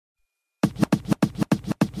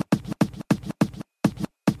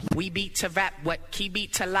we beat to rap, what key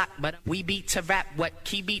beat to lock, but we beat to rap, what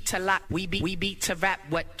key beat to lock, we beat to rap,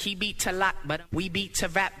 what key beat to lock, but we beat to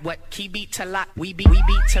rap, what key beat to lock, we beat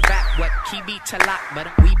to rap, what key beat to lock, but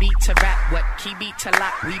we beat to rap, what key beat to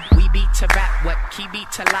lock, we beat to rap, what key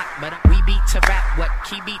beat to lock, but we beat to rap, what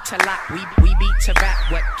key beat to lock, we beat to rap,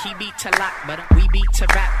 what key beat to lock, but we beat to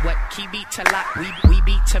rap, what key beat to lock, we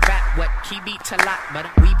beat to rap, what key beat to lock, but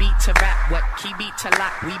we beat to rap, what key beat to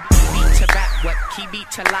lock, we beat to rap, what key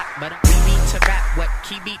beat to lock, but we beat to rap, what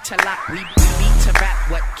key beat to lock, we beat to rap,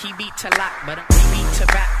 what key beat to lock, but we beat to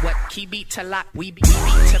rap, what key beat to lock, we beat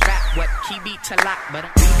to rap, what key beat to lock, but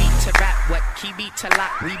we beat to rap, what key beat to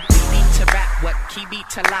lock, we beat to rap, what key beat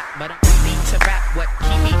to lock, but we beat to rap, what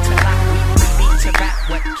key beat to lock, we beat to rap,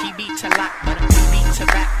 what key beat to lock, but we beat to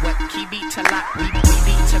rap, what key beat to lock, we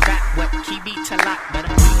beat to rap, what key beat to lock, but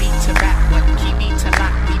we beat to rap, what key beat to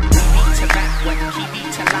lock, we beat to rap, what key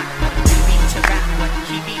beat to lock, but we beat to rap, what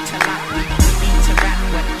key beat to lock, we beat to rap,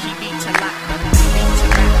 what key beat to lock, but we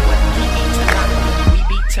beat to rap, what key beat to lock, we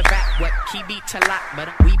beat to rap, what key beat to lock, but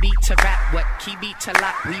we beat to rap, what key beat to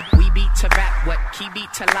lock, we beat to rap, what key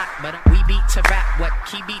beat to lock, but we beat to rap, what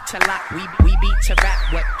key beat to lock, we beat to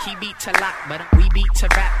rap, what key beat to lock, but we beat to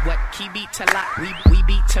rap, what key beat to lock, we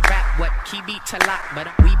beat to rap, what key beat to lock, but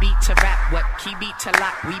we beat to rap, what key beat to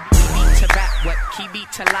lock, we beat to rap, what key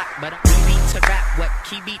beat to lock, but we beat to rap, what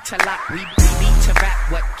key beat to lock, we beat to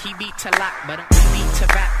rap, what key beat to lock, but we beat to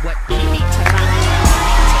rap, what key beat to lock,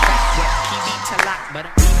 what key beat to lock, but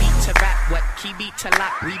we beat to rap, what key beat to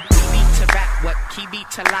lock, we beat to rap, what key beat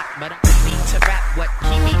to lock, but we beat to rap, what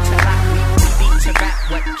key beat to lock, we beat to rap,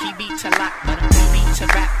 what key beat to lock, but we beat to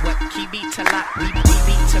rap, what key beat to lock, we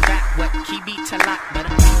beat to rap, what key beat to lock, but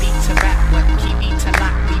we beat to rap, what key beat to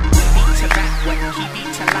lock, we beat to rap, what key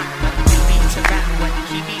beat to lock, but we beat to rap, what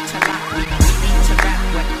key beat to lock, we beat to rap,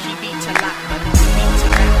 what key beat to lock, but we beat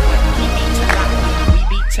to rap, what key beat to lock, we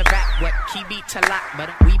beat to rap, what key beat to lock, but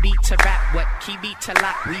we beat to rap, what key beat to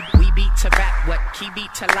lock, we beat to rap, what key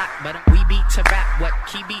beat to lock, but we beat to rap, what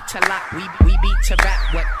key beat to lock, we beat to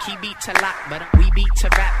rap, what key beat to lock, but we beat to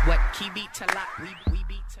rap, what key beat to lock,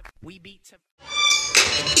 we beat to